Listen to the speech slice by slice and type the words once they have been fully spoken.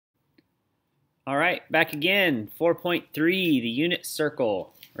All right, back again. 4.3, the unit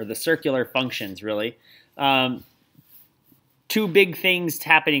circle, or the circular functions, really. Um, Two big things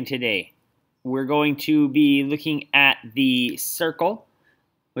happening today. We're going to be looking at the circle,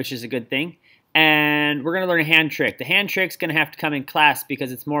 which is a good thing, and we're going to learn a hand trick. The hand trick's going to have to come in class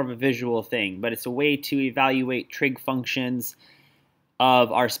because it's more of a visual thing, but it's a way to evaluate trig functions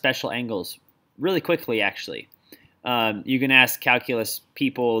of our special angles really quickly, actually. You can ask calculus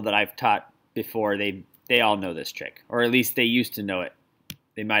people that I've taught before. They all know this trick, or at least they used to know it.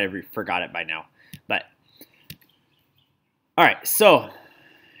 They might have forgot it by now. But all right, so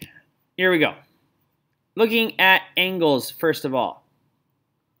here we go. Looking at angles first of all.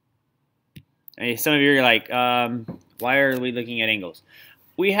 Some of you are like, why are we looking at angles?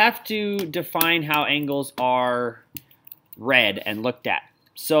 We have to define how angles are read and looked at.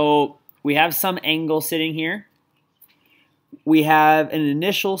 So we have some angle sitting here. We have an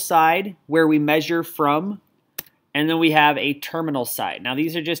initial side where we measure from, and then we have a terminal side. Now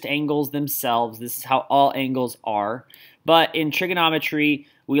these are just angles themselves. This is how all angles are. But in trigonometry,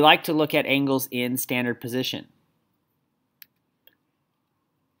 we like to look at angles in standard position.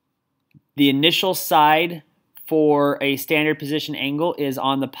 The initial side for a standard position angle is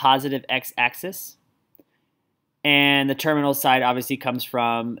on the positive x-axis. And the terminal side obviously comes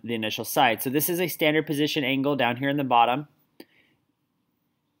from the initial side. So this is a standard position angle down here in the bottom.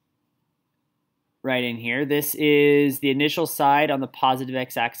 Right in here. This is the initial side on the positive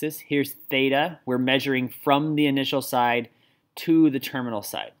x-axis. Here's theta. We're measuring from the initial side to the terminal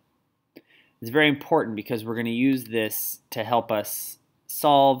side. It's very important because we're going to use this to help us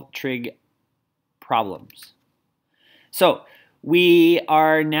solve trig problems. So we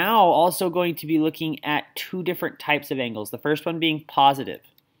are now also going to be looking at two different types of angles. The first one being positive.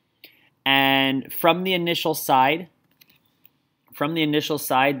 And from the initial side,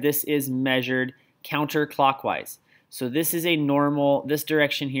 this is measured counterclockwise. So this is a normal, this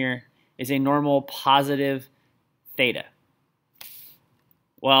direction here is a normal positive theta.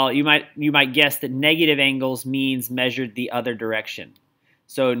 Well, you might guess that negative angles means measured the other direction.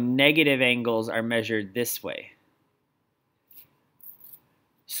 So negative angles are measured this way.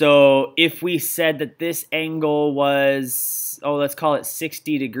 So if we said that this angle was, let's call it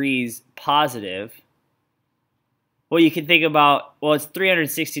 60 degrees positive, well, you can think about, it's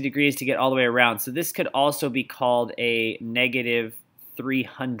 360 degrees to get all the way around. So this could also be called a negative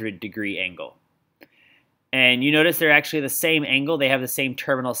 300 degree angle. And you notice they're actually the same angle. They have the same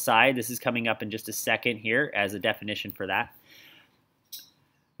terminal side. This is coming up in just a second here as a definition for that.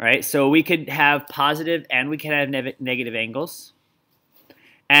 All right, so we could have positive and we can have negative angles.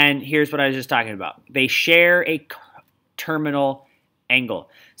 And here's what I was just talking about. They share a terminal angle.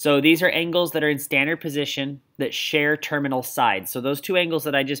 So these are angles that are in standard position that share terminal sides. So those two angles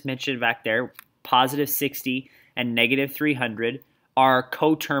that I just mentioned back there, positive 60 and negative 300, are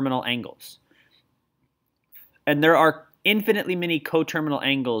coterminal angles. And there are infinitely many coterminal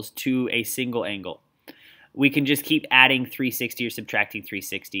angles to a single angle. We can just keep adding 360 or subtracting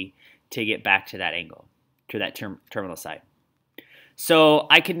 360 to get back to that angle, to that terminal side. So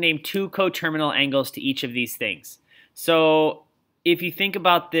I could name two coterminal angles to each of these things. So if you think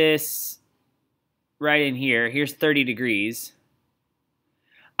about this right in here, here's 30 degrees.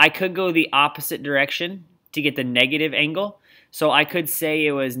 I could go the opposite direction to get the negative angle. So I could say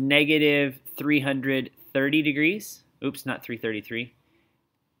it was negative 330 degrees. Oops, not 333.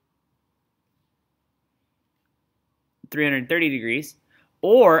 330 degrees.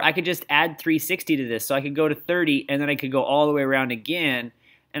 Or I could just add 360 to this. So I could go to 30 and then I could go all the way around again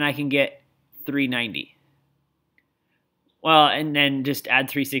and I can get 390. Well, and then just add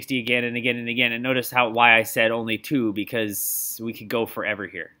 360 again and again and again. And notice why I said only two, because we could go forever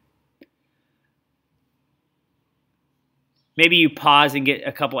here. Maybe you pause and get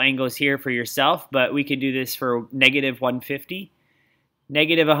a couple angles here for yourself, but we could do this for negative 150.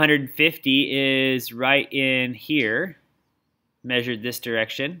 Negative 150 is right in here, measured this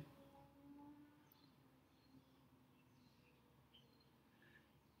direction.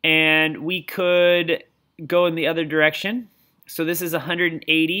 And we could go in the other direction. So this is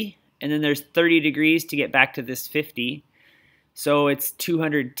 180, and then there's 30 degrees to get back to this 50. So it's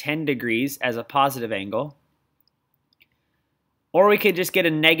 210 degrees as a positive angle. Or we could just get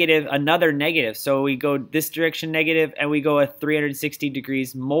another negative. So we go this direction negative, and we go a 360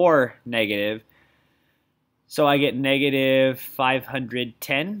 degrees more negative. So I get negative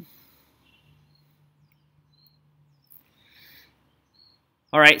 510.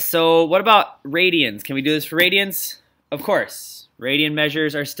 All right, so what about radians? Can we do this for radians? Of course. Radian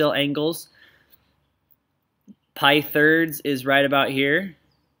measures are still angles. Pi thirds is right about here.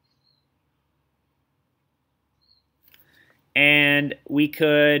 and we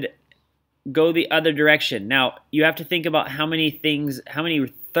could go the other direction. Now, you have to think about how many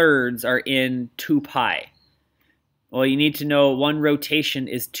thirds are in 2 pi. Well, you need to know one rotation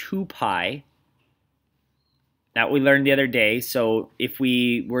is 2 pi. That we learned the other day. So if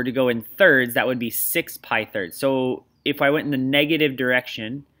we were to go in thirds, that would be 6 pi thirds. So if I went in the negative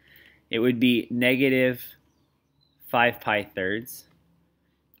direction, it would be negative 5 pi thirds.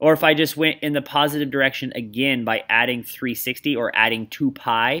 Or if I just went in the positive direction again by adding 360 or adding 2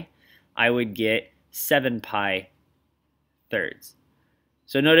 pi, I would get 7 pi thirds.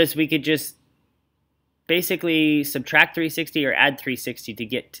 So notice we could just basically subtract 360 or add 360 to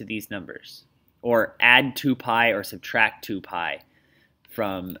get to these numbers. Or add 2 pi or subtract 2 pi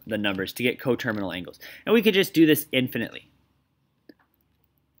from the numbers to get coterminal angles. And we could just do this infinitely.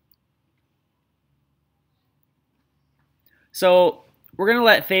 So we're going to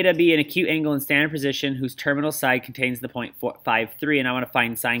let theta be an acute angle in standard position whose terminal side contains the point 53, and I want to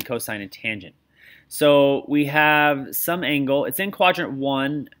find sine, cosine, and tangent. So we have some angle. It's in quadrant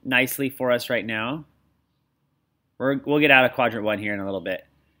 1 nicely for us right now. We'll get out of quadrant 1 here in a little bit.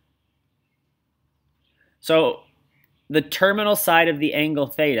 So the terminal side of the angle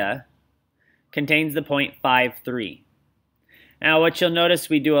theta contains the point 53. Now what you'll notice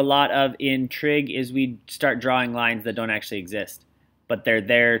we do a lot of in trig is we start drawing lines that don't actually exist, but they're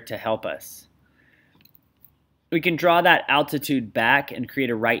there to help us. We can draw that altitude back and create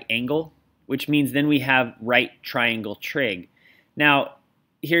a right angle, which means then we have right triangle trig. Now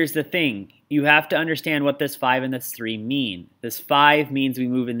here's the thing. You have to understand what this 5 and this 3 mean. This 5 means we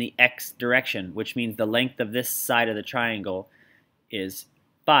move in the x direction, which means the length of this side of the triangle is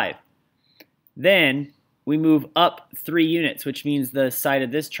 5. Then we move up 3 units, which means the side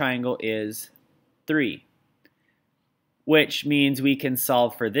of this triangle is 3, which means we can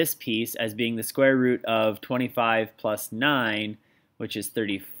solve for this piece as being the square root of 25 plus 9, which is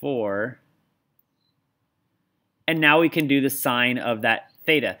 34. And now we can do the sine of that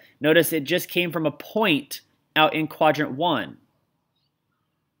theta. Notice it just came from a point out in quadrant 1.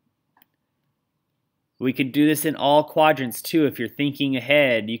 We could do this in all quadrants too. If you're thinking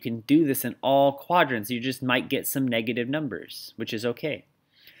ahead, you can do this in all quadrants. You just might get some negative numbers, which is okay.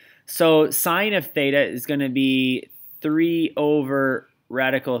 So sine of theta is going to be 3 over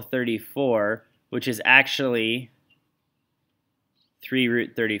radical 34, which is actually 3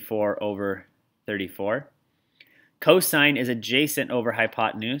 root 34 over 34. Cosine is adjacent over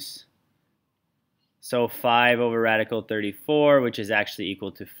hypotenuse. So 5 over radical 34, which is actually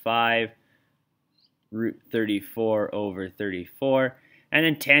equal to 5 root 34 over 34. And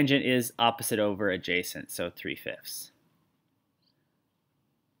then tangent is opposite over adjacent, so 3/5.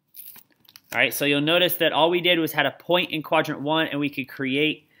 All right, so you'll notice that all we did was had a point in quadrant 1, and we could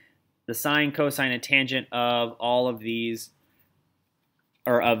create the sine, cosine, and tangent of all of these,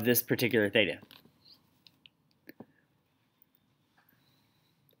 or of this particular theta.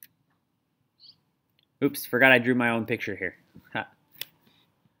 Oops, forgot I drew my own picture here. Ha.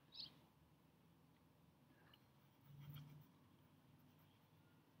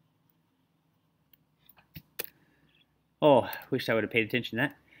 Oh, wish I would have paid attention to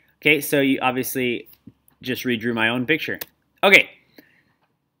that. Okay, so you obviously just redrew my own picture. Okay,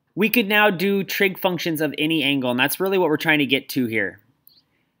 we could now do trig functions of any angle, and that's really what we're trying to get to here.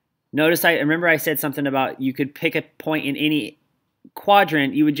 Notice remember I said something about you could pick a point in any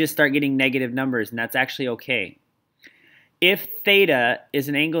quadrant, you would just start getting negative numbers, and that's actually okay. If theta is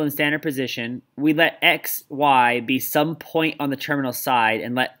an angle in standard position, we let x, y be some point on the terminal side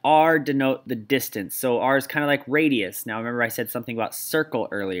and let r denote the distance. So r is kind of like radius. Now remember I said something about circle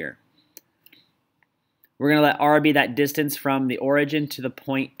earlier. We're going to let r be that distance from the origin to the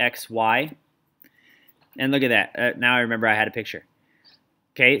point x, y. And look at that. Now I remember I had a picture.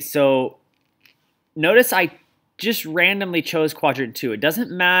 Okay, so notice I just randomly chose quadrant 2. It doesn't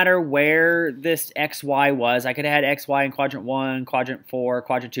matter where this XY was. I could have had XY in quadrant 1, quadrant 4,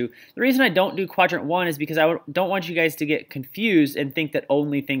 quadrant 2. The reason I don't do quadrant 1 is because I don't want you guys to get confused and think that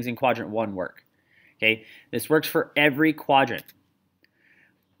only things in quadrant 1 work. Okay, this works for every quadrant.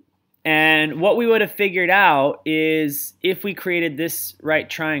 And what we would have figured out is if we created this right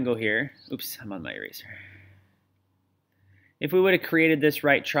triangle here. Oops, I'm on my eraser. If we would have created this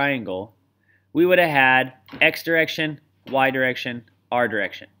right triangle, we would have had x direction, y direction, r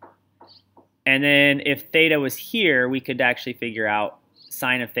direction. And then if theta was here, we could actually figure out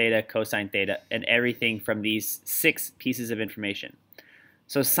sine of theta, cosine theta, and everything from these 6 pieces of information.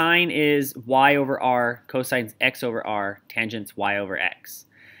 So sine is y over r, cosine's x over r, tangent's y over x.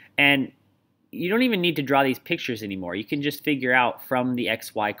 And you don't even need to draw these pictures anymore. You can just figure out from the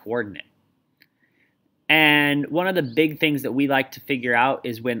xy coordinate. And one of the big things that we like to figure out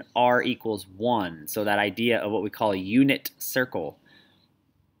is when r equals 1. So that idea of what we call a unit circle.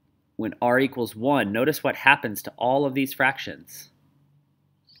 When r equals 1, notice what happens to all of these fractions.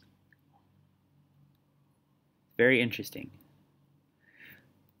 Very interesting.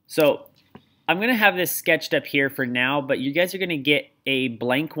 So I'm going to have this sketched up here for now, but you guys are going to get a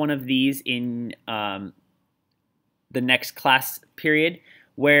blank one of these in the next class period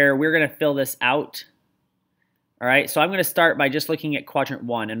where we're going to fill this out. All right, so I'm going to start by just looking at quadrant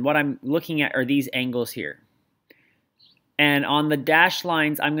 1, and what I'm looking at are these angles here. And on the dashed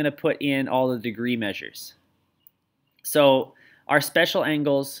lines, I'm going to put in all the degree measures. So our special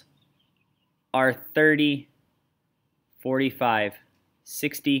angles are 30, 45,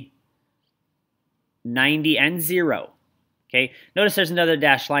 60, 90, and 0. Okay, notice there's another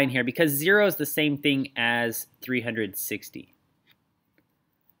dashed line here because 0 is the same thing as 360.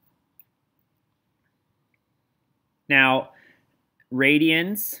 Now,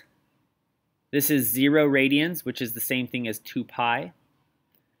 radians, this is 0 radians, which is the same thing as 2 pi.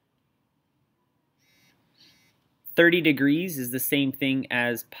 30 degrees is the same thing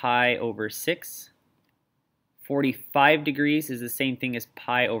as pi over 6. 45 degrees is the same thing as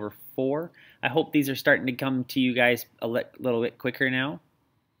pi over 4. I hope these are starting to come to you guys a little bit quicker now.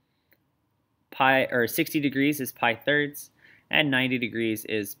 60 degrees is pi thirds, and 90 degrees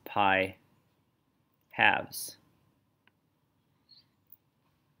is pi halves.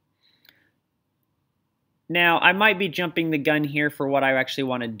 Now, I might be jumping the gun here for what I actually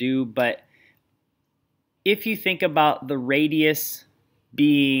want to do, but if you think about the radius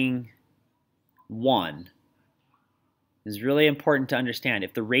being 1, it's really important to understand.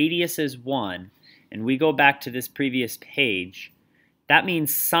 If the radius is 1, and we go back to this previous page, that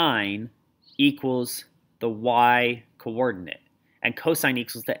means sine equals the y coordinate, and cosine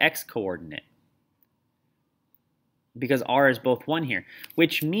equals the x coordinate, because r is both 1 here,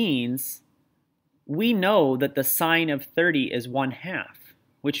 which means we know that the sine of 30 is 1/2,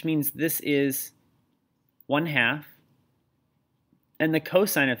 which means this is 1/2, and the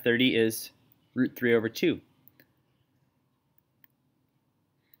cosine of 30 is root 3 over 2.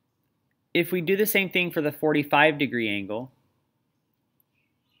 If we do the same thing for the 45 degree angle,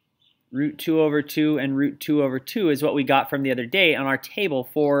 root 2 over 2 and root 2 over 2 is what we got from the other day on our table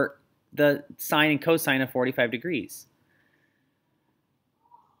for the sine and cosine of 45 degrees.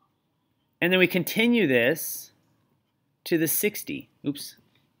 And then we continue this to the 60. Oops.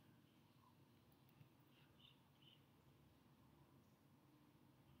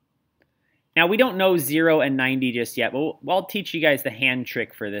 Now, we don't know 0 and 90 just yet, but I'll teach you guys the hand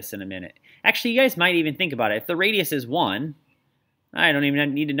trick for this in a minute. Actually, you guys might even think about it. If the radius is 1, I don't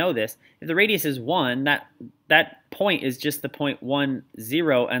even need to know this. If the radius is 1, that point is just the point 1,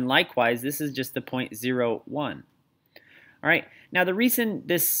 0, and likewise, this is just the point 0, 1. All right, now the reason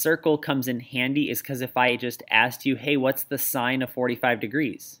this circle comes in handy is because if I just asked you, hey, what's the sine of 45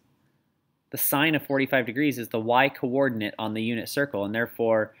 degrees? The sine of 45 degrees is the y coordinate on the unit circle, and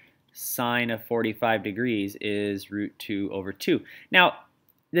therefore sine of 45 degrees is root 2 over 2. Now,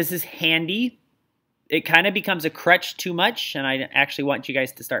 this is handy. It kind of becomes a crutch too much, and I actually want you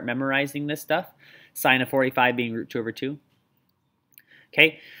guys to start memorizing this stuff. Sine of 45 being root 2 over 2.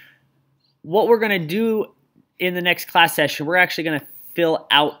 Okay, what we're going to do in the next class session, we're actually going to fill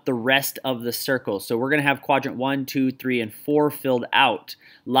out the rest of the circle. So we're going to have quadrant 1, 2, 3, and 4 filled out.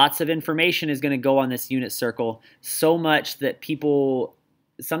 Lots of information is going to go on this unit circle, so much that people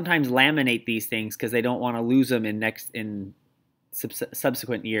sometimes laminate these things because they don't want to lose them in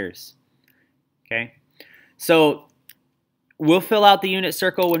subsequent years. Okay, so we'll fill out the unit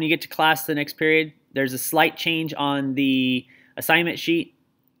circle when you get to class the next period. There's a slight change on the assignment sheet.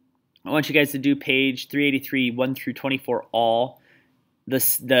 I want you guys to do page 383, 1 through 24 all.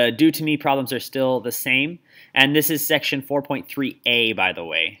 The due to me problems are still the same. And this is section 4.3a, by the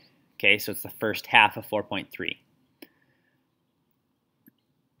way. Okay, so it's the first half of 4.3.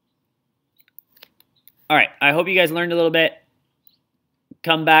 All right, I hope you guys learned a little bit.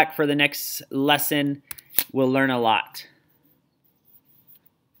 Come back for the next lesson. We'll learn a lot.